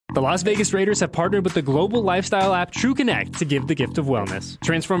The Las Vegas Raiders have partnered with the global lifestyle app TrueConnect to give the gift of wellness.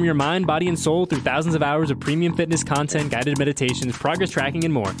 Transform your mind, body, and soul through thousands of hours of premium fitness content, guided meditations, progress tracking,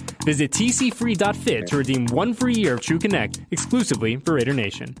 and more. Visit tcfree.fit to redeem 1 free year of TrueConnect exclusively for Raider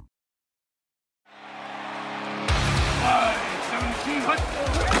Nation.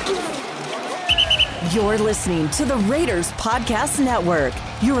 You're listening to the Raiders Podcast Network,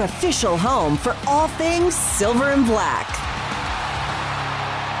 your official home for all things silver and black.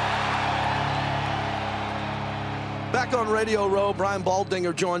 Back on Radio Row, Brian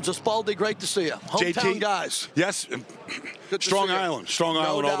Baldinger joins us. Baldy, great to see you. Hometown JT, guys. Yes. Strong Island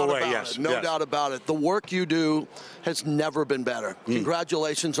all the way, yes. No doubt about it. The work you do has never been better.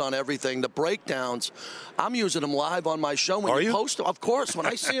 Congratulations on everything. The breakdowns, I'm using them live on my show. When you post them, of course, when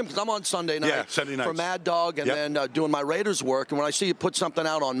I see them, because I'm on Sunday night for Mad Dog and then doing my Raiders work, and when I see you put something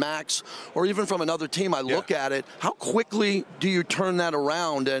out on Max or even from another team, I look at it. How quickly do you turn that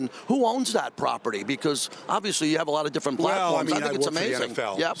around, and who owns that property? Because obviously you have a lot of different platforms. Well, I think it's amazing. For the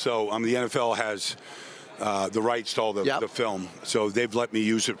NFL. So the NFL has the rights to all the film. So they've let me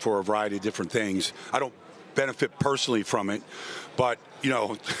use it for a variety of different things. I don't benefit personally from it, but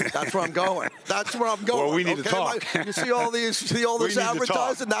that's where I'm going. Well, we need to talk. You see all this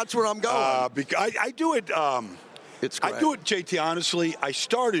advertising? That's where I'm going. I do it. It's great. I do it, JT. Honestly, I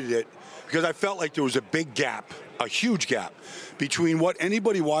started it because I felt like there was a big gap, a huge gap, between what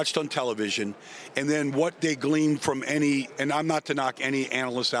anybody watched on television and then what they gleaned from any. And I'm not to knock any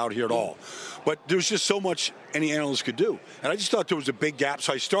analyst out here at all, but there's just so much any analyst could do, and I just thought there was a big gap.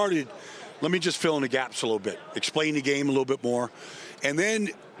 So I started. Let me just fill in the gaps a little bit, explain the game a little bit more. And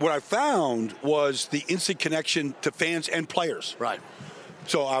then what I found was the instant connection to fans and players. Right.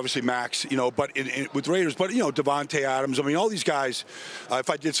 So obviously Max, but with Raiders, but Devontae Adams. I mean, all these guys.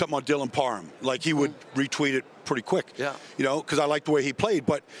 If I did something on Dylan Parham, like he would retweet it pretty quick. Yeah. Because I liked the way he played.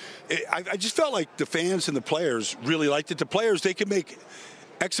 But I just felt like the fans and the players really liked it. The players, they could make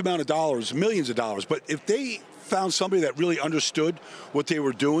X amount of dollars, millions of dollars, but if they found somebody that really understood what they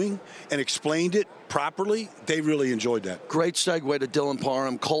were doing and explained it properly, they really enjoyed that. Great segue to Dylan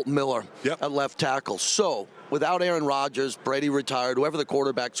Parham, Colt Miller at left tackle. So, without Aaron Rodgers, Brady retired, whoever the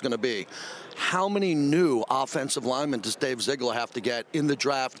quarterback's going to be, how many new offensive linemen does Dave Ziegler have to get in the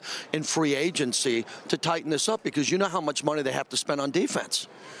draft in free agency to tighten this up? Because you know how much money they have to spend on defense.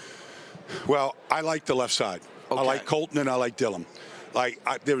 Well, I like the left side. I like Colton and I like Dylan.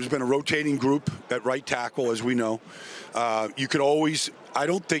 There's been a rotating group at right tackle, as we know. You could always. I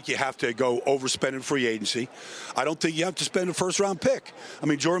don't think you have to go overspend in free agency. I don't think you have to spend a first-round pick. I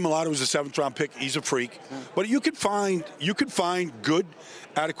mean, Jordan Mailata was a seventh-round pick. He's a freak. But you could find good,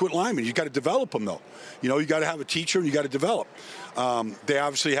 adequate linemen. You got to develop them, though. You got to have a teacher and you got to develop. They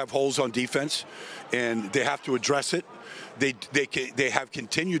obviously have holes on defense, and they have to address it. They have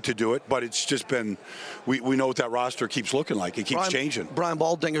continued to do it, but it's just been we know what that roster keeps looking like. It keeps changing. Brian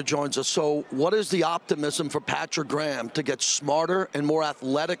Baldinger joins us. So what is the optimism for Patrick Graham to get smarter and more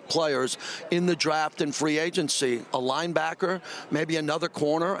athletic players in the draft and free agency? A linebacker, maybe another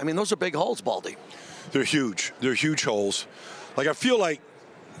corner? I mean, those are big holes, Baldy. They're huge. They're huge holes. I feel like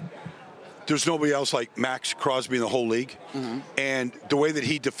there's nobody else like Max Crosby in the whole league. And the way that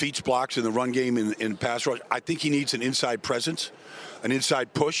he defeats blocks in the run game in pass rush, I think he needs an inside presence, an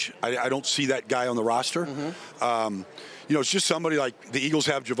inside push. I don't see that guy on the roster. It's just somebody like the Eagles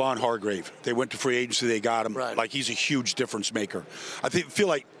have Javon Hargrave. They went to free agency. They got him. Right. He's a huge difference maker. I feel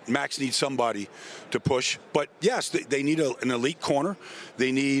like Max needs somebody to push. But, yes, they need an elite corner.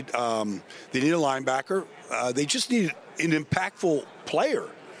 They need a linebacker. They just need an impactful player.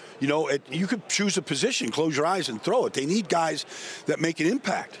 You could choose a position, close your eyes, and throw it. They need guys that make an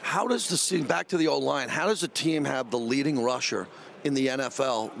impact. How does back to the O-line, how does a team have the leading rusher in the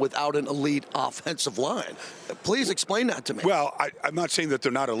NFL without an elite offensive line? Please explain that to me. Well, I'm not saying that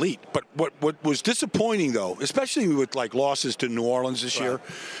they're not elite, but what was disappointing, though, especially with losses to New Orleans this year,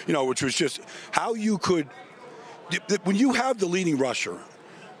 which was just how you could, when you have the leading rusher,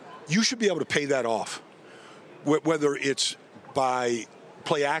 you should be able to pay that off, whether it's by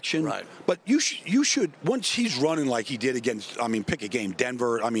play action. Right. But you should, once he's running like he did against, pick a game,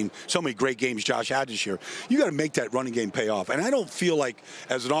 Denver, so many great games Josh had this year, you got to make that running game pay off. And I don't feel like,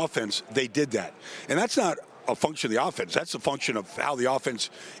 as an offense, they did that. And that's not a function of the offense. That's a function of how the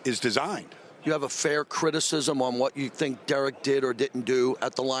offense is designed. You have a fair criticism on what you think Derek did or didn't do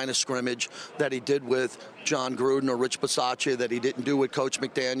at the line of scrimmage that he did with John Gruden or Rich Bisaccia, that he didn't do with Coach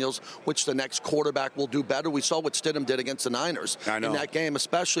McDaniels, which the next quarterback will do better. We saw what Stidham did against the Niners in that game,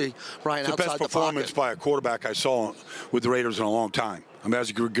 especially, Brian, outside the pocket. It's the best performance by a quarterback I saw with the Raiders in a long time. I mean, that was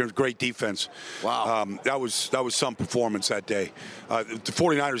a great defense. Wow. That was some performance that day. The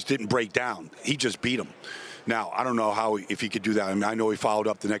 49ers didn't break down. He just beat them. Now, I don't know if he could do that. I mean, I know he followed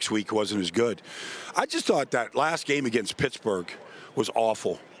up the next week. It wasn't as good. I just thought that last game against Pittsburgh was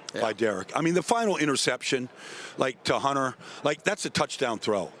awful by Derek. I mean, the final interception, to Hunter, that's a touchdown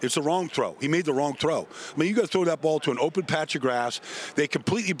throw. It's a wrong throw. He made the wrong throw. I mean, you got to throw that ball to an open patch of grass. They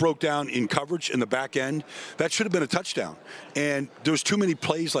completely broke down in coverage in the back end. That should have been a touchdown. And there's too many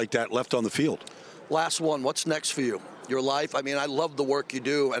plays like that left on the field. Last one. What's next for you? Your life? I mean, I love the work you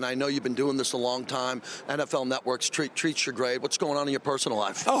do, and I know you've been doing this a long time. NFL Networks treats you great. What's going on in your personal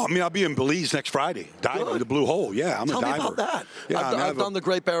life? Oh, I mean, I'll be in Belize next Friday, diving in the Blue Hole. Yeah, I'm a diver. Tell me about that. Yeah, I've done the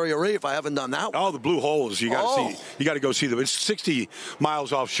Great Barrier Reef. I haven't done that one. Oh, the Blue Holes. You got to see. You got to go see them. It's 60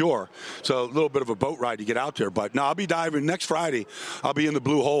 miles offshore, so a little bit of a boat ride to get out there. But no, I'll be diving next Friday. I'll be in the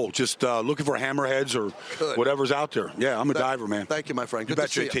Blue Hole, just looking for hammerheads or whatever's out there. Yeah, I'm a diver, man. Thank you, my friend. Good to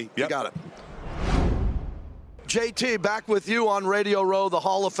see see you. You got it. JT, back with you on Radio Row. The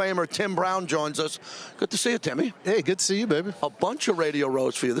Hall of Famer Tim Brown joins us. Good to see you, Timmy. Hey, good to see you, baby. A bunch of Radio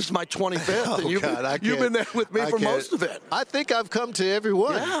Rows for you. This is my 25th, and you've been there with me for most of it. I think I've come to every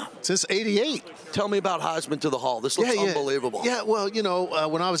one since '88. Tell me about Heisman to the Hall. This looks unbelievable. Yeah, well,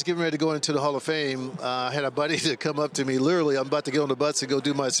 when I was getting ready to go into the Hall of Fame, I had a buddy to come up to me. Literally, I'm about to get on the bus and go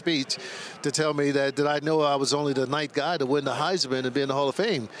do my speech to tell me that I know I was only the 9th guy to win the Heisman and be in the Hall of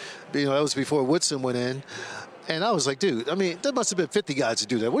Fame. That was before Woodson went in. And I was like, dude, I mean, there must have been 50 guys to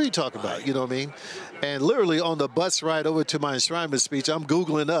do that. What are you talking about? You know what I mean? And literally on the bus ride over to my enshrinement speech, I'm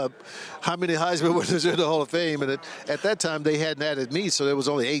Googling up how many Heisman winners are in the Hall of Fame. And at that time, they hadn't added me, so there was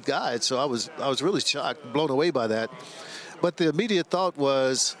only 8 guys. So I was really shocked, blown away by that. But the immediate thought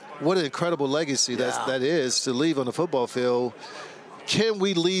was, what an incredible legacy that is to leave on the football field. Can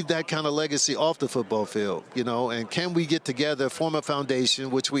we leave that kind of legacy off the football field, and can we get together, form a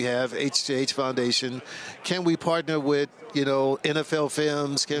foundation, which we have, H2H Foundation? Can we partner with, NFL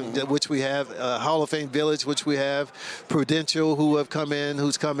Films, which we have, Hall of Fame Village, which we have, Prudential, who's come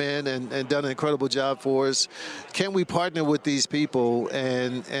in and done an incredible job for us. Can we partner with these people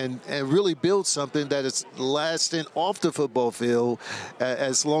and really build something that is lasting off the football field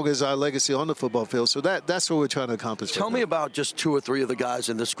as long as our legacy on the football field? So that's what we're trying to accomplish. Tell me about just 2 or 3 of the guys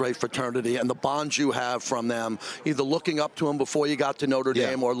in this great fraternity and the bonds you have from them, either looking up to them before you got to Notre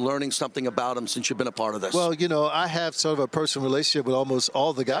Dame or learning something about them since you've been a part of this. Well, I have sort of a personal relationship with almost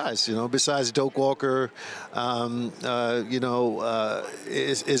all the guys, besides Doak Walker.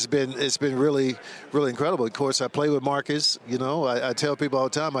 It's been really, really incredible. Of course, I play with Marcus. I tell people all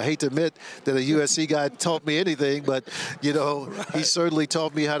the time, I hate to admit that a USC guy taught me anything, but, he certainly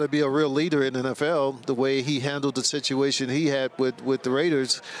taught me how to be a real leader in the NFL, the way he handled the situation he had with the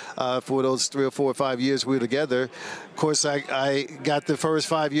Raiders for those 3 or 4 or 5 years we were together. Of course, I got the first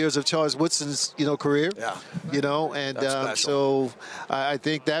 5 years of Charles Woodson's, career. And so I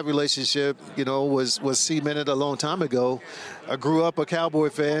think that relationship, was cemented a long time ago. I grew up a Cowboy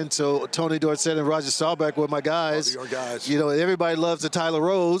fan, so Tony Dorsett and Roger Staubach were my guys. Your guys. Everybody loves the Tyler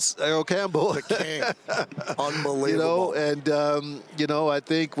Rose, Earl Campbell. The king. Unbelievable. I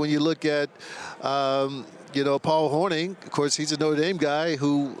think when you look at Paul Hornung, of course, he's a Notre Dame guy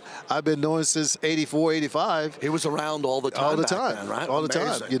who I've been knowing since '84, '85. He was around all the time. All the time, then, right? All the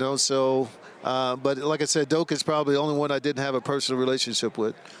time. So. But like I said, Doak is probably the only one I didn't have a personal relationship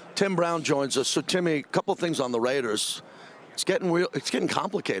with. Tim Brown joins us. So, Timmy, a couple of things on the Raiders. It's getting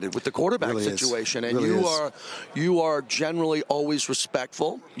complicated with the quarterback situation, and you are generally always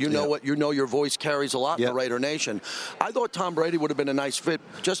respectful. You know your voice carries a lot in the Raider Nation. I thought Tom Brady would have been a nice fit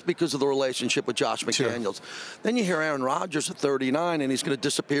just because of the relationship with Josh McDaniels. Sure. Then you hear Aaron Rodgers at 39, and he's going to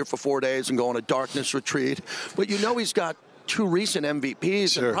disappear for 4 days and go on a darkness retreat. But he's got 2 recent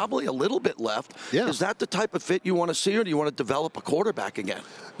MVPs and probably a little bit left. Yeah. Is that the type of fit you want to see, or do you want to develop a quarterback again?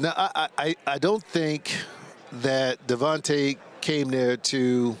 No, I don't think that Devontae came there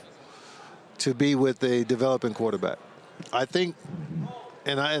to be with a developing quarterback. I think,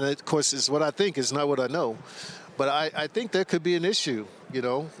 and of course it's what I think, it's not what I know, but I think there could be an issue,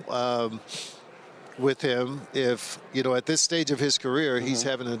 with him if, at this stage of his career, he's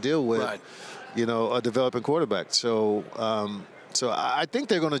having to deal with a developing quarterback. So I think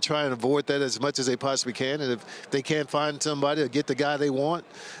they're going to try and avoid that as much as they possibly can. And if they can't find somebody or get the guy they want,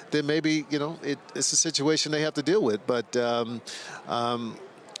 then maybe, it's a situation they have to deal with. But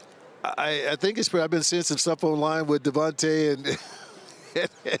I think I've been seeing some stuff online with Devontae and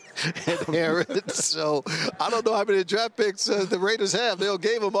Aaron. So I don't know how many draft picks the Raiders have. They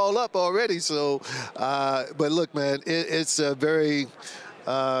gave them all up already. So, but look, man, it's a very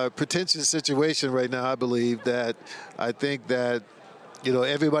pretentious situation right now. I believe that I think that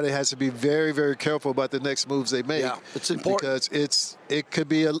everybody has to be very, very careful about the next moves they make. Yeah, it's important because it could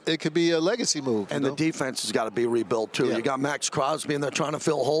be a legacy move. And the defense has got to be rebuilt too. Yeah. You got Max Crosby, and they're trying to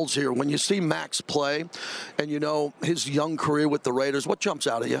fill holes here. When you see Max play, and his young career with the Raiders, what jumps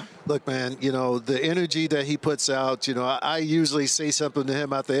out at you? Look, man, the energy that he puts out. I usually say something to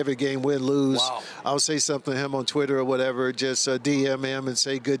him after every game, win, lose. Wow. I'll say something to him on Twitter or whatever. Just DM him and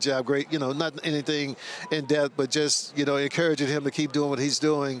say, "Good job, great." Not anything in depth, but just encouraging him to keep doing what he's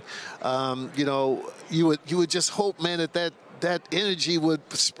doing. You would just hope, man, that energy would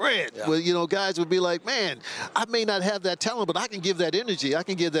spread. Yeah. Well, guys would be like, man, I may not have that talent, but I can give that energy. I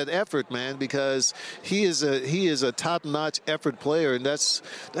can give that effort, man, because he is a top-notch effort player, and that's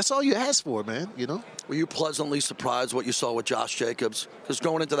all you ask for, man. Were you pleasantly surprised what you saw with Josh Jacobs? Because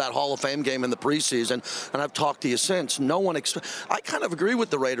going into that Hall of Fame game in the preseason, and I've talked to you since, I kind of agree with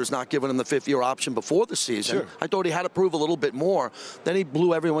the Raiders not giving him the fifth-year option before the season. Sure. I thought he had to prove a little bit more. Then he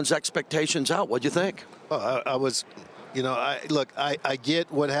blew everyone's expectations out. What'd you think? I was, I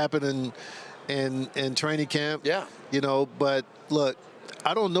get what happened in training camp. Yeah. But look,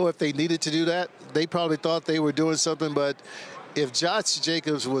 I don't know if they needed to do that. They probably thought they were doing something, but if Josh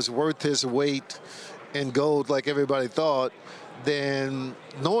Jacobs was worth his weight in gold like everybody thought, then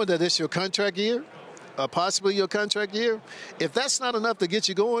knowing that it's your contract year, possibly your contract year, if that's not enough to get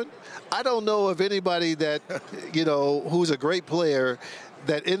you going, I don't know of anybody that, who's a great player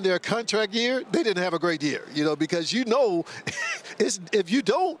that in their contract year, they didn't have a great year, because if you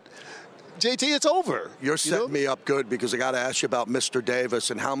don't, JT, it's over. You're setting me up good because I got to ask you about Mr.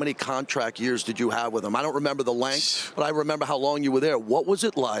 Davis and how many contract years did you have with him? I don't remember the length, but I remember how long you were there. What was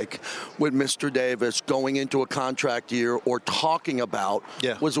it like with Mr. Davis going into a contract year or talking about?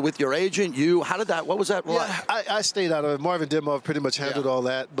 Yeah. Was it with your agent? How did that? What was that like? Yeah, I stayed out of it. Marvin Dimov pretty much handled all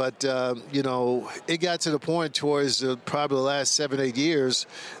that, but it got to the point towards probably the last 7-8 years,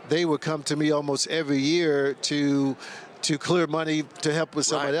 they would come to me almost every year to clear money to help with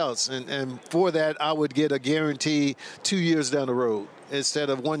somebody else. And for that, I would get a guarantee 2 years down the road instead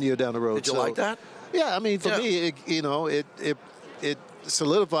of 1 year down the road. Did you like that? Yeah, I mean, for me, it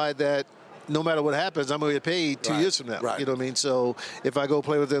solidified that no matter what happens, I'm going to get paid 2 years from now. Right. You know what I mean? So if I go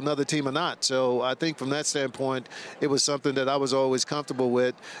play with another team or not. So I think from that standpoint, it was something that I was always comfortable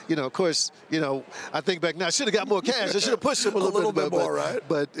with. Of course, I think back now, I should have got more cash. I should have pushed him a little bit more, right?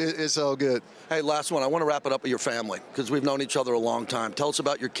 But it's all good. Hey, last one. I want to wrap it up with your family because we've known each other a long time. Tell us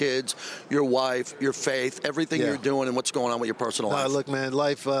about your kids, your wife, your faith, everything you're doing and what's going on with your personal life. Look, man,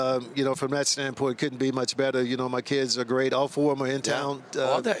 life, from that standpoint, couldn't be much better. My kids are great. All four of them are in town.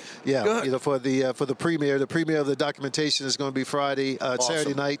 All day. Yeah. Good. For the premiere. The premiere of the documentation is going to be Friday,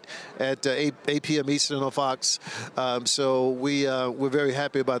 Saturday night at 8 p.m. Eastern on Fox. So we're very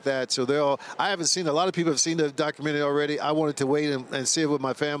happy about that. So I haven't seen, a lot of people have seen the documentary already. I wanted to wait and see it with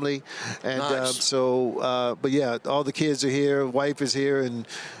my family. And nice. but yeah, all the kids are here. Wife is here, and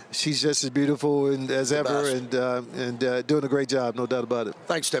she's just as beautiful as ever, and doing a great job, no doubt about it.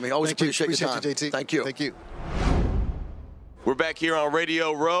 Thanks, Timmy. Always appreciate your time. You, JT. Thank you. Thank you. We're back here on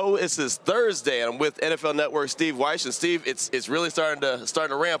Radio Row. This is Thursday, and I'm with NFL Network Steve Wyche. And Steve, it's really starting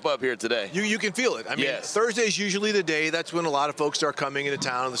to ramp up here today. You can feel it. I mean, yes. Thursday's usually the day. That's when a lot of folks start coming into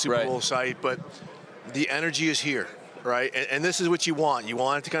town on the Super Bowl site. But the energy is here, right? And this is what you want. You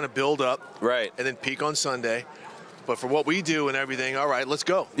want it to kind of build up, right, and then peak on Sunday. But for what we do and everything, all right, let's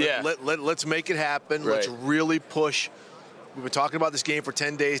go. Yeah. Let's make it happen. Right. Let's really push. We've been talking about this game for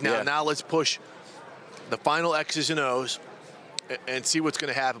 10 days now. Yeah. Now let's push the final X's and O's and see what's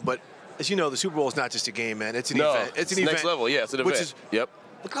going to happen. But as you know, the Super Bowl is not just a game, man. It's an event. It's an event. Next level, yeah. It's an event. Yep.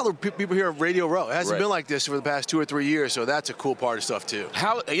 Look how the people here at Radio Row. It hasn't been like this for the past 2 or 3 years, so that's a cool part of stuff too.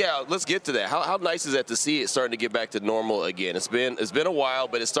 Let's get to that. How nice is that to see it starting to get back to normal again? It's been a while,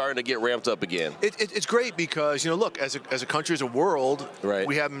 but it's starting to get ramped up again. It's great because, look, as a country, as a world,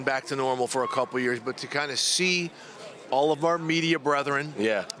 we haven't been back to normal for a couple of years, but to kind of see all of our media brethren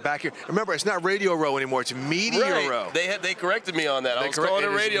back here. Remember, it's not Radio Row anymore. It's Media Row. They corrected me on that. I was calling it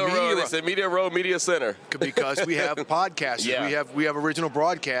Radio Row. They said Media Row, Media Center. Because we have podcasts. We have original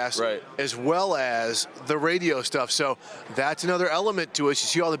broadcasts as well as the radio stuff. So that's another element to us. You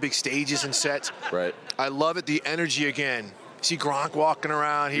see all the big stages and sets. Right. I love it. The energy again. See Gronk walking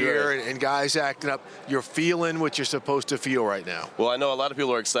around here and guys acting up. You're feeling what you're supposed to feel right now. Well, I know a lot of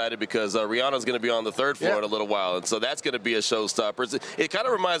people are excited because Rihanna's going to be on the third floor in a little while, and so that's going to be a showstopper. It kind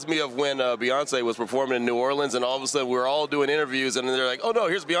of reminds me of when Beyonce was performing in New Orleans, and all of a sudden we were all doing interviews, and they're like, "Oh no,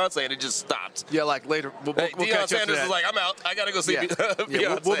 here's Beyonce," and it just stopped. Yeah, like later. We'll Deion Sanders is like, "I'm out. I got to go see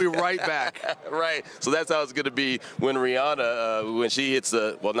Beyonce." We'll be right back. Right. So that's how it's going to be when Rihanna, when she hits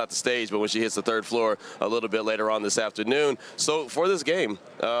not the stage, but when she hits the third floor a little bit later on this afternoon. So for this game,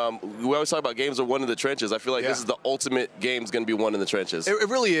 we always talk about games are won in the trenches. I feel like this is the ultimate game's going to be won in the trenches. It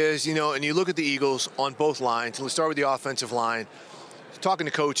really is, you know, and you look at the Eagles on both lines. And let's start with the offensive line. Talking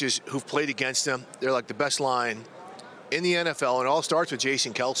to coaches who've played against them, they're like the best line in the NFL, and it all starts with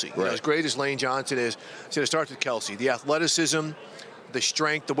Jason Kelce. Right. You know, as great as Lane Johnson is, so it starts with Kelce. The athleticism, the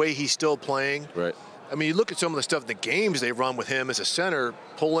strength, the way he's still playing. Right. I mean, you look at some of the stuff, the games they run with him as a center,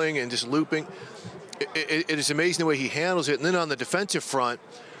 pulling and just looping. It is amazing the way he handles it. And then on the defensive front,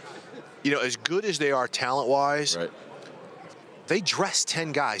 you know, as good as they are talent-wise, they dress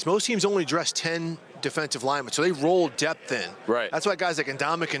 10 guys. Most teams only dress 10 defensive linemen, so they roll depth in. Right. That's why guys like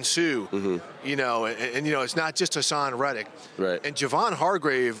Ndamukong Suh, you know, and you know, it's not just Hassan Reddick. Right. And Javon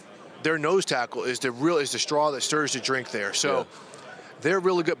Hargrave, their nose tackle, is the straw that stirs the drink there. So they're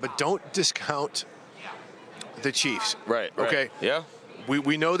really good, but don't discount the Chiefs. Right. Okay. Yeah.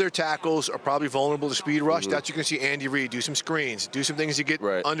 We know their tackles are probably vulnerable to speed rush. That's you can see Andy Reid do some screens, do some things to get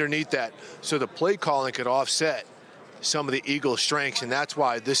underneath that. So the play calling could offset some of the Eagles' strengths, and that's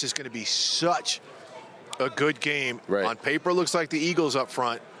why this is going to be such a good game. On paper, it looks like the Eagles up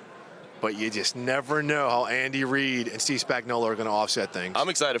front, but you just never know how Andy Reid and Steve Spagnuolo are going to offset things. I'm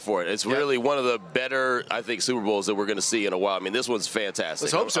excited for it. It's really one of the better, I think, Super Bowls that we're going to see in a while. I mean, this one's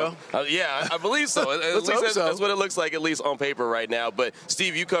fantastic. Let's hope so. Yeah, I believe so. Let's hope so. That's what it looks like, at least on paper right now. But,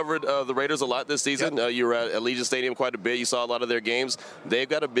 Steve, you covered the Raiders a lot this season. You were at Allegiant Stadium quite a bit. You saw a lot of their games. They've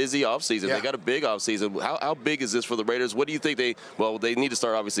got a busy offseason. They've got a big offseason. How big is this for the Raiders? What do you think they need to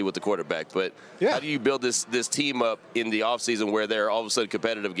start, obviously, with the quarterback. But how do you build this team up in the offseason where they're all of a sudden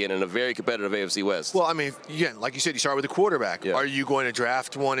competitive again in a very competitive AFC West? Well, I mean, again, like you said, you start with the quarterback. Are you going to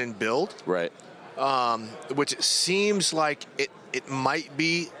draft one and build? Right. Which seems like it might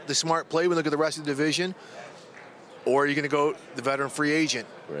be the smart play when you look at the rest of the division. Or are you going to go the veteran free agent?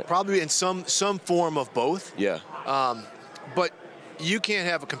 Right. Probably in some form of both. Yeah. But you can't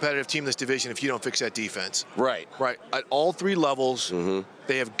have a competitive team in this division if you don't fix that defense. Right. Right. At all three levels,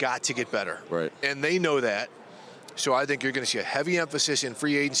 they have got to get better. Right. And they know that. So I think you're going to see a heavy emphasis in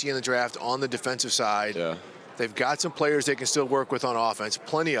free agency and the draft on the defensive side. Yeah. They've got some players they can still work with on offense,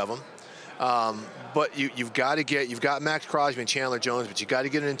 plenty of them. But you've got Max Crosby and Chandler Jones, but you've got to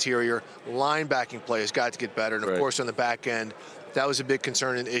get an interior. Linebacking play has got to get better. And, of course, on the back end, that was a big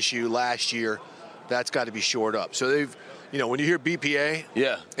concern and issue last year. That's got to be shored up. So they've, you know, when you hear BPA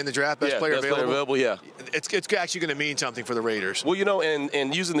in the draft, best player available, it's actually going to mean something for the Raiders. Well, you know,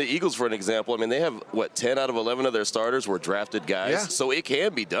 and using the Eagles for an example, I mean, they have, 10 out of 11 of their starters were drafted guys. Yeah. So it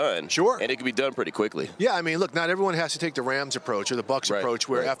can be done. Sure. And it can be done pretty quickly. Yeah, I mean, look, not everyone has to take the Rams approach or the Bucs approach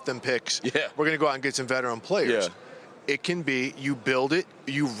where F them picks. Yeah. We're going to go out and get some veteran players. Yeah. It can be you build it,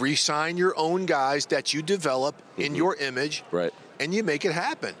 you re-sign your own guys that you develop in your image, and you make it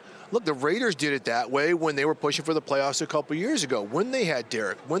happen. Look, the Raiders did it that way when they were pushing for the playoffs a couple years ago. When they had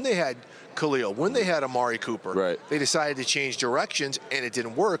Derek, when they had Khalil, when they had Amari Cooper, they decided to change directions, and it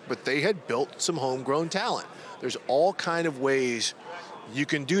didn't work, but they had built some homegrown talent. There's all kind of ways you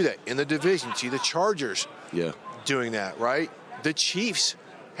can do that in the division. See the Chargers doing that, right? The Chiefs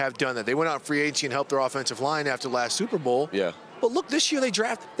have done that. They went out free agency and helped their offensive line after last Super Bowl. Yeah. But look, this year they've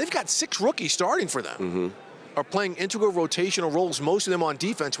got 6 rookies starting for them. Are playing integral rotational roles, most of them on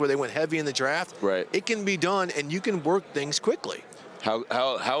defense where they went heavy in the draft. Right. It can be done, and you can work things quickly.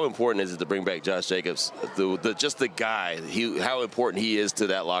 How important is it to bring back Josh Jacobs, just the guy, how important he is to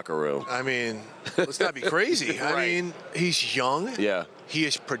that locker room? I mean, let's not be crazy. I mean, he's young. Yeah. He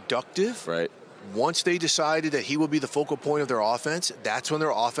is productive. Right. Once they decided that he would be the focal point of their offense, that's when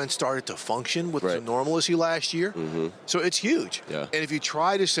their offense started to function with the normalcy last year. So it's huge. Yeah. And if you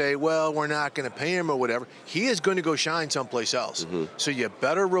try to say, well, we're not going to pay him or whatever, he is going to go shine someplace else. So you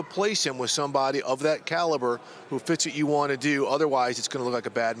better replace him with somebody of that caliber who fits what you want to do. Otherwise, it's going to look like a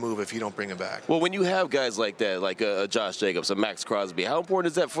bad move if you don't bring him back. Well, when you have guys like that, like Josh Jacobs, a Max Crosby, how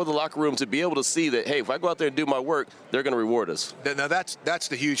important is that for the locker room to be able to see that, hey, if I go out there and do my work, they're going to reward us? Now, that's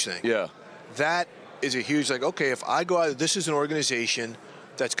the huge thing. Yeah. That is a huge, like, okay, if I go out, this is an organization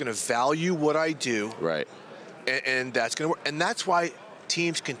that's going to value what I do. Right. And that's going to work. And that's why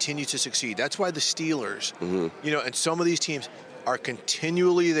teams continue to succeed. That's why the Steelers, you know, and some of these teams are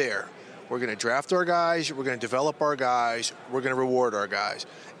continually there. We're going to draft our guys. We're going to develop our guys. We're going to reward our guys.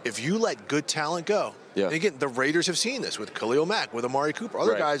 If you let good talent go, and again, the Raiders have seen this with Khalil Mack, with Amari Cooper.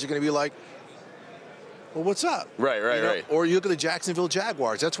 Other guys are going to be like, well, what's up? Right. Or you look at the Jacksonville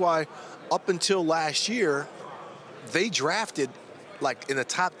Jaguars. That's why up until last year, they drafted like in the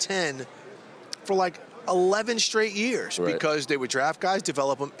top 10 for like 11 straight years because they would draft guys,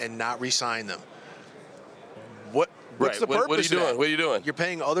 develop them, and not re-sign them. What's the purpose? What are you doing? What are you doing? You're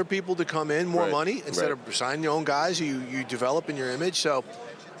paying other people to come in more money instead of signing your own guys you develop in your image. So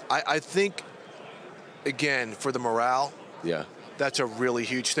I think, again, for the morale, that's a really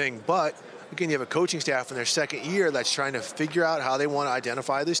huge thing. But, again, you have a coaching staff in their second year that's trying to figure out how they want to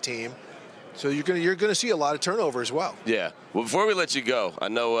identify this team. So you're gonna see a lot of turnover as well. Yeah. Well, before we let you go, I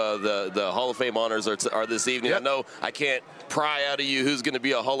know the Hall of Fame honors are this evening. Yep. I know I can't pry out of you who's going to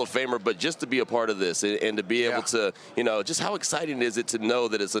be a Hall of Famer, but just to be a part of this and to be able to, just how exciting is it to know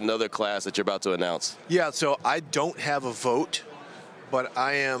that it's another class that you're about to announce? Yeah. So I don't have a vote, but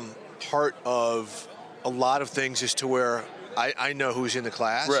I am part of a lot of things as to where I know who's in the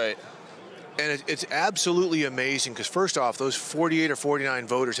class. Right. And it's absolutely amazing because, first off, those 48 or 49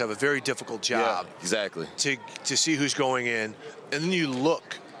 voters have a very difficult job. Yeah, exactly. To see who's going in. And then you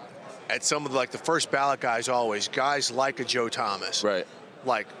look at some of the first ballot guys guys like a Joe Thomas. Right.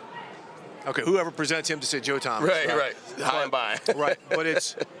 Like, okay, whoever presents him to say Joe Thomas. Right. High and by. Right.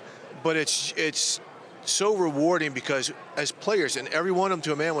 But it's so rewarding because as players, and every one of them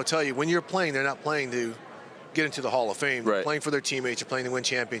to a man will tell you, when you're playing, they're not playing to get into the Hall of Fame. They're playing for their teammates, they're playing to win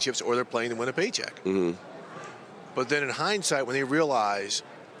championships, or they're playing to win a paycheck. Mm-hmm. But then in hindsight, when they realize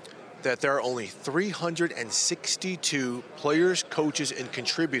that there are only 362 players, coaches, and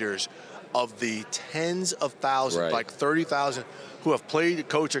contributors of the tens of thousands, like 30,000, who have played,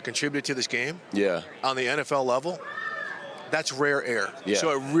 coached, or contributed to this game on the NFL level, that's rare air. Yeah.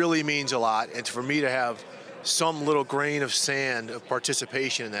 So it really means a lot. And for me to have some little grain of sand of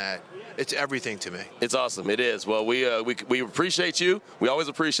participation in that, it's everything to me. It's awesome. It is. Well, we appreciate you. We always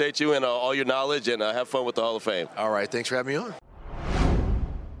appreciate you and all your knowledge, and have fun with the Hall of Fame. All right. Thanks for having me on.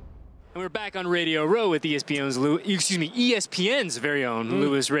 And we're back on Radio Row with ESPN's very own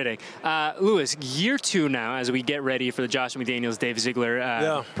Louis Riddick. Louis, year 2 now as we get ready for the Josh McDaniels, Dave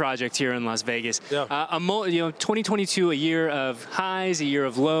Ziegler project here in Las Vegas. 2022, a year of highs, a year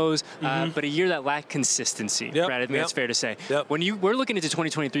of lows, but a year that lacked consistency. Right? I think that's fair to say. When we're looking into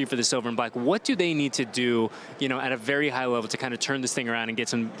 2023 for the Silver and Black, what do they need to do, at a very high level to kind of turn this thing around and get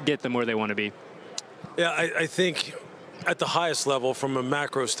them where they want to be? Yeah, I think at the highest level, from a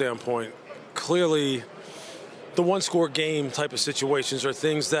macro standpoint, clearly the one-score game type of situations are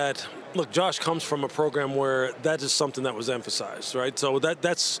things that, look, Josh comes from a program where that is something that was emphasized, right? So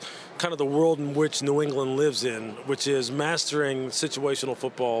that's kind of the world in which New England lives in, which is mastering situational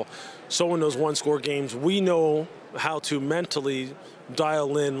football. So in those one-score games, we know how to mentally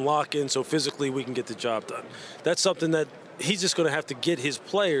dial in, lock in, so physically we can get the job done. That's something that he's just going to have to get his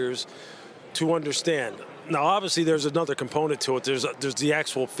players to understand. Now, obviously, there's another component to it. There's the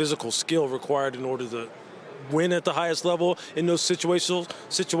actual physical skill required in order to win at the highest level in those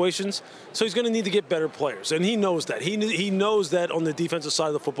situations. So he's going to need to get better players, and he knows that. He knows that on the defensive side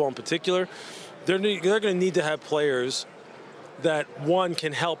of the football in particular, they're going to need to have players that, one,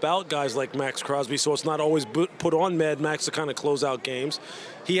 can help out guys like Max Crosby, so it's not always put on Mad Max to kind of close out games.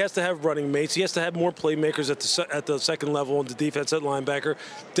 He has to have running mates. He has to have more playmakers at the second level on the defense at linebacker.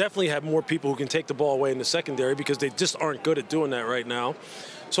 Definitely have more people who can take the ball away in the secondary because they just aren't good at doing that right now.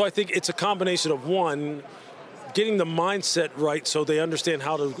 So I think it's a combination of, one, getting the mindset right so they understand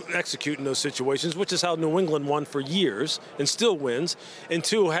how to execute in those situations, which is how New England won for years and still wins, and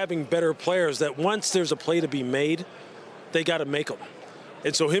two, having better players that once there's a play to be made, they got to make them.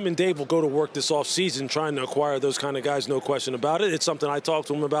 And so him and Dave will go to work this offseason trying to acquire those kind of guys, no question about it. It's something I talked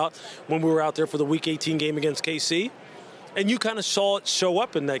to him about when we were out there for the Week 18 game against KC. And you kind of saw it show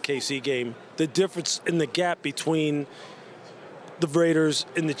up in that KC game, the difference in the gap between the Raiders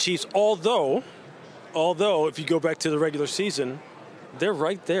and the Chiefs. Although if you go back to the regular season, they're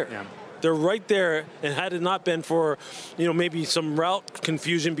right there. Yeah. They're right there, and had it not been for, maybe some route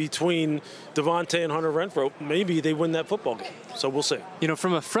confusion between Devontae and Hunter Renfrow, maybe they win that football game. So we'll see.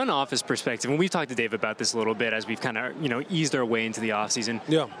 From a front office perspective, and we've talked to Dave about this a little bit as we've kind of, eased our way into the offseason.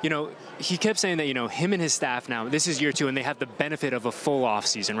 Yeah. He kept saying that, him and his staff now, this is year 2, and they have the benefit of a full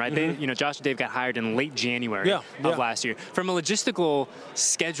offseason, right? Mm-hmm. They, Josh and Dave got hired in late January of last year. From a logistical,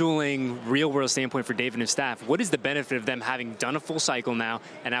 scheduling, real-world standpoint for Dave and his staff, what is the benefit of them having done a full cycle now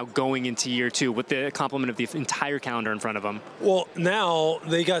and now going into year 2 with the complement of the entire calendar in front of them? Well, now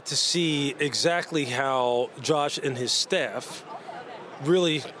they got to see exactly how Josh and his staff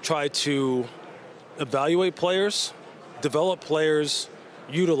really try to evaluate players, develop players,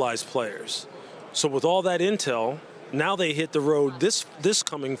 utilize players. So with all that intel, now they hit the road this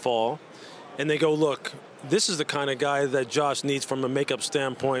coming fall and they go, look, this is the kind of guy that Josh needs from a makeup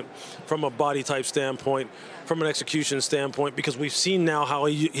standpoint, from a body type standpoint, from an execution standpoint, because we've seen now how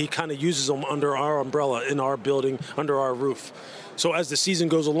he kind of uses them under our umbrella, in our building, under our roof. So as the season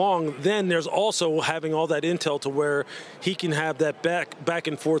goes along, then there's also having all that intel to where he can have that back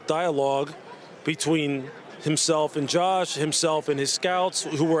and forth dialogue between himself and Josh, himself and his scouts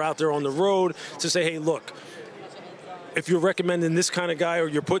who were out there on the road, to say, hey, look, if you're recommending this kind of guy or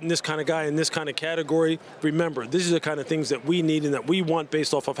you're putting this kind of guy in this kind of category, remember, these are the kind of things that we need and that we want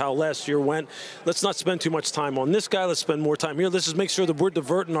based off of how last year went. Let's not spend too much time on this guy. Let's spend more time here. Let's just make sure that we're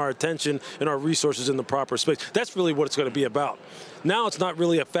diverting our attention and our resources in the proper space. That's really what it's going to be about. Now it's not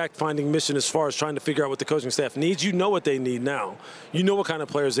really a fact-finding mission as far as trying to figure out what the coaching staff needs. You know what they need now. You know what kind of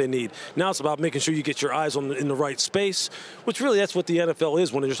players they need. Now it's about making sure you get your eyes in the right space, which really that's what the NFL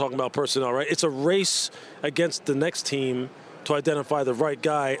is when you're talking about personnel, right? It's a race against the next team to identify the right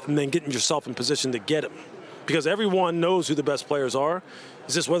guy and then getting yourself in position to get him. Because everyone knows who the best players are.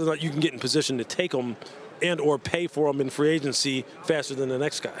 It's just whether or not you can get in position to take them and or pay for them in free agency faster than the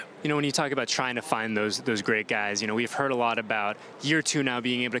next guy. You know, when you talk about trying to find those great guys, you know, we've heard a lot about year two now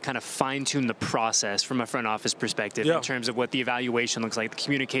being able to kind of fine-tune the process from a front office perspective in terms of what the evaluation looks like, the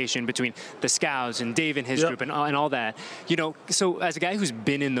communication between the scouts and Dave and his group and all that. You know, so as a guy who's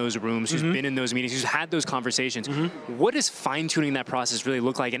been in those rooms, who's been in those meetings, who's had those conversations, what does fine-tuning that process really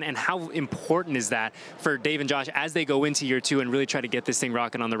look like, and how important is that for Dave and Josh as they go into year two and really try to get this thing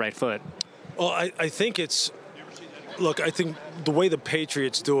rocking on the right foot? Well, I think it's, look, I think the way the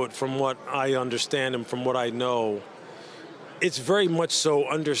Patriots do it, from what I understand and from what I know, it's very much so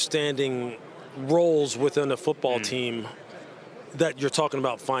understanding roles within a football team that you're talking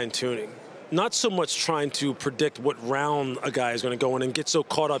about fine-tuning. Not so much trying to predict what round a guy is going to go in and get so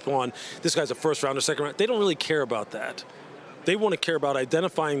caught up on this guy's a first round or second round. They don't really care about that. They want to care about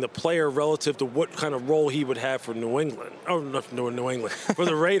identifying the player relative to what kind of role he would have for New England. Oh, not New England, for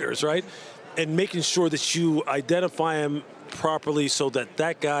the Raiders, right? And making sure that you identify him properly so that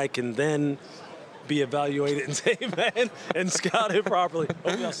that guy can then be evaluated and say, man, and scouted properly.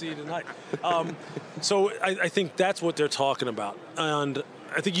 Hopefully I'll see you tonight. So I think that's what they're talking about. And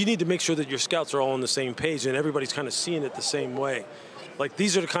I think you need to make sure that your scouts are all on the same page and everybody's kind of seeing it the same way. Like,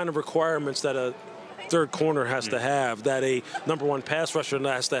 these are the kind of requirements that a third corner has to have, that a number one pass rusher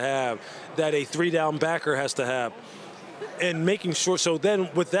has to have, that a three-down backer has to have. And making sure, so then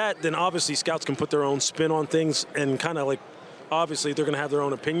with that, then obviously scouts can put their own spin on things and kind of like, obviously they're going to have their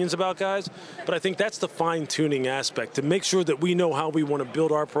own opinions about guys. But I think that's the fine-tuning aspect, to make sure that we know how we want to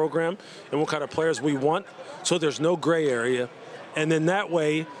build our program and what kind of players we want, so there's no gray area. And then that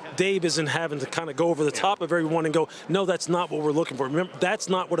way, Dave isn't having to kind of go over the top of everyone and go, no, that's not what we're looking for. Remember, that's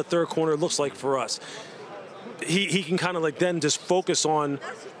not what a third corner looks like for us. He can kind of like then just focus on,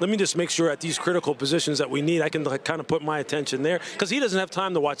 let me just make sure at these critical positions that we need, I can like kind of put my attention there, because he doesn't have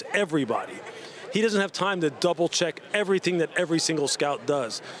time to watch everybody. He doesn't have time to double check everything that every single scout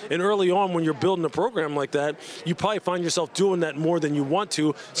does. And early on, when you're building a program like that, you probably find yourself doing that more than you want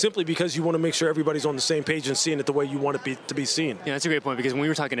to, simply because you want to make sure everybody's on the same page and seeing it the way you want it to be seen. Yeah, that's a great point, because when we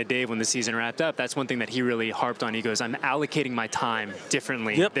were talking to Dave when the season wrapped up, that's one thing that he really harped on. He goes, I'm allocating my time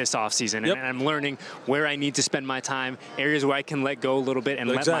differently this offseason, and I'm learning where I need to spend my time, areas where I can let go a little bit and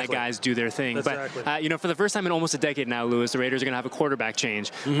let my guys do their thing. Exactly. But, you know, for the first time in almost a decade now, Louis, the Raiders are going to have a quarterback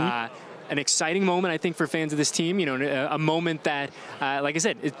change. An exciting moment, I think, for fans of this team. You know, a moment that, like I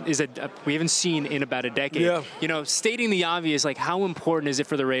said, we haven't seen in about a decade. Yeah. You know, stating the obvious, like, how important is it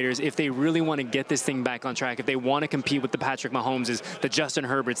for the Raiders if they really want to get this thing back on track, if they want to compete with the Patrick Mahomeses, the Justin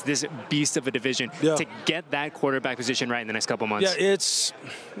Herberts, this beast of a division, to get that quarterback position right in the next couple months? Yeah, it's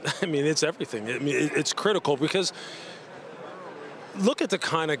everything. I mean, it's critical, because look at the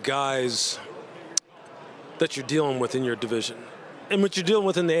kind of guys that you're dealing with in your division and what you're dealing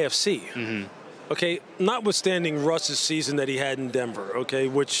with in the AFC. Okay, notwithstanding Russ's season that he had in Denver, okay,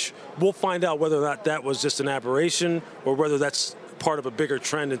 which we'll find out whether or not that was just an aberration or whether that's part of a bigger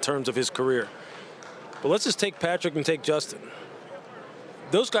trend in terms of his career. But let's just take Patrick and take Justin.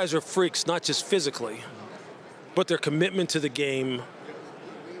 Those guys are freaks, not just physically, but their commitment to the game,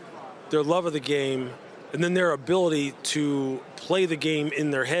 their love of the game, and then their ability to play the game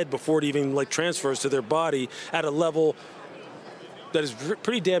in their head before it even like transfers to their body at a level that is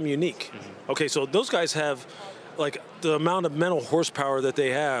pretty damn unique. Okay, so those guys have, like, the amount of mental horsepower that they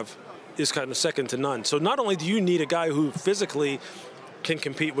have is kind of second to none. So not only do you need a guy who physically can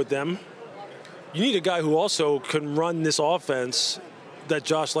compete with them, you need a guy who also can run this offense that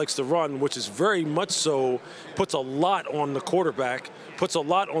Josh likes to run, which is very much so, puts a lot on the quarterback, puts a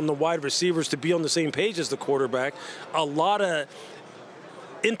lot on the wide receivers to be on the same page as the quarterback, a lot of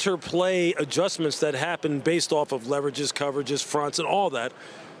interplay adjustments that happen based off of leverages, coverages, fronts, and all that.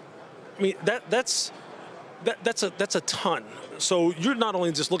 I mean, that's a ton. So you're not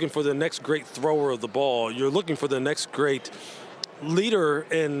only just looking for the next great thrower of the ball, you're looking for the next great leader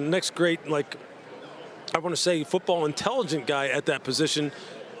and next great, like, I want to say, football intelligent guy at that position,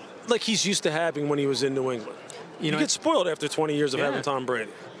 like he's used to having when he was in New England. You get spoiled after 20 years of having Tom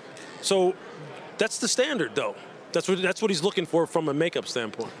Brady. So that's the standard, though. That's what he's looking for from a makeup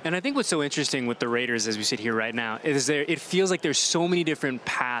standpoint. And I think what's so interesting with the Raiders as we sit here right now is it feels like there's so many different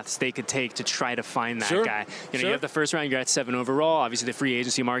paths they could take to try to find that guy. You have the first round, you're at 7 overall. Obviously, the free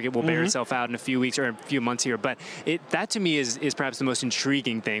agency market will bear itself out in a few weeks or a few months here. But that to me is perhaps the most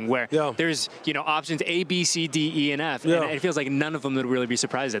intriguing thing, where there's options A, B, C, D, E, and F, and it feels like none of them would really be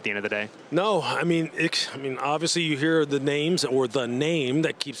surprised at the end of the day. No, I mean, obviously you hear the names or the name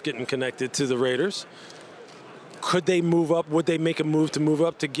that keeps getting connected to the Raiders. Could they move up? Would they make a move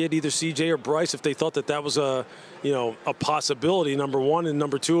to get either CJ or Bryce if they thought that was a possibility, number one, and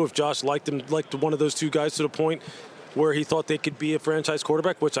number two, if Josh liked one of those two guys to the point where he thought they could be a franchise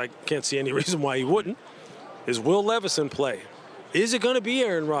quarterback, which I can't see any reason why he wouldn't. Is Will Levis in play? Is it going to be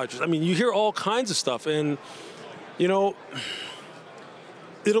Aaron Rodgers? I mean, you hear all kinds of stuff, and it'll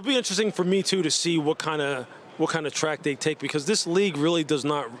be interesting for me too to see what kind of track they take, because this league really does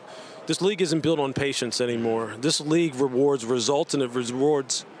not. This league isn't built on patience anymore. This league rewards results, and it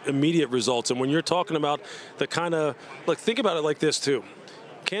rewards immediate results. And when you're talking about the kind of, think about it like this too.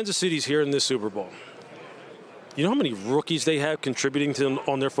 Kansas City's here in this Super Bowl. You know how many rookies they have contributing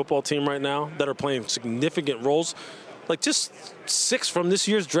on their football team right now that are playing significant roles? Like just 6 from this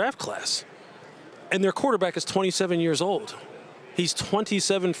year's draft class. And their quarterback is 27 years old. He's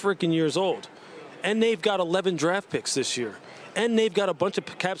 27 freaking years old. And they've got 11 draft picks this year. And they've got a bunch of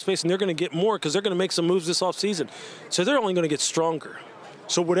cap space, and they're going to get more because they're going to make some moves this offseason. So they're only going to get stronger.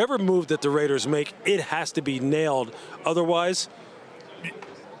 So whatever move that the Raiders make, it has to be nailed. Otherwise,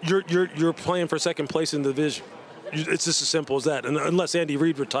 you're playing for second place in the division. It's just as simple as that, and unless Andy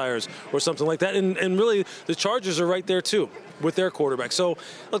Reid retires or something like that. And really, the Chargers are right there, too, with their quarterback. So,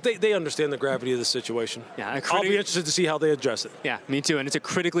 look, they understand the gravity of the situation. Yeah, I'll be interested to see how they address it. Yeah, me too. And it's a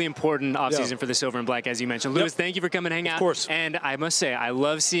critically important offseason for the Silver and Black, as you mentioned. Louis, thank you for coming and hang out. Of course. And I must say, I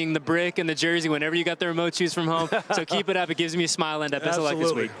love seeing the brick and the jersey whenever you got the remote choose from home. So keep it up. It gives me a smile, and best of luck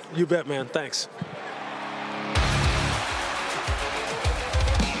this week. You bet, man. Thanks.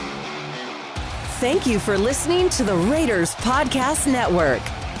 Thank you for listening to the Raiders Podcast Network.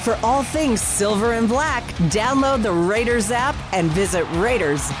 For all things Silver and Black, download the Raiders app and visit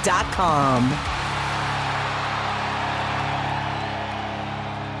Raiders.com.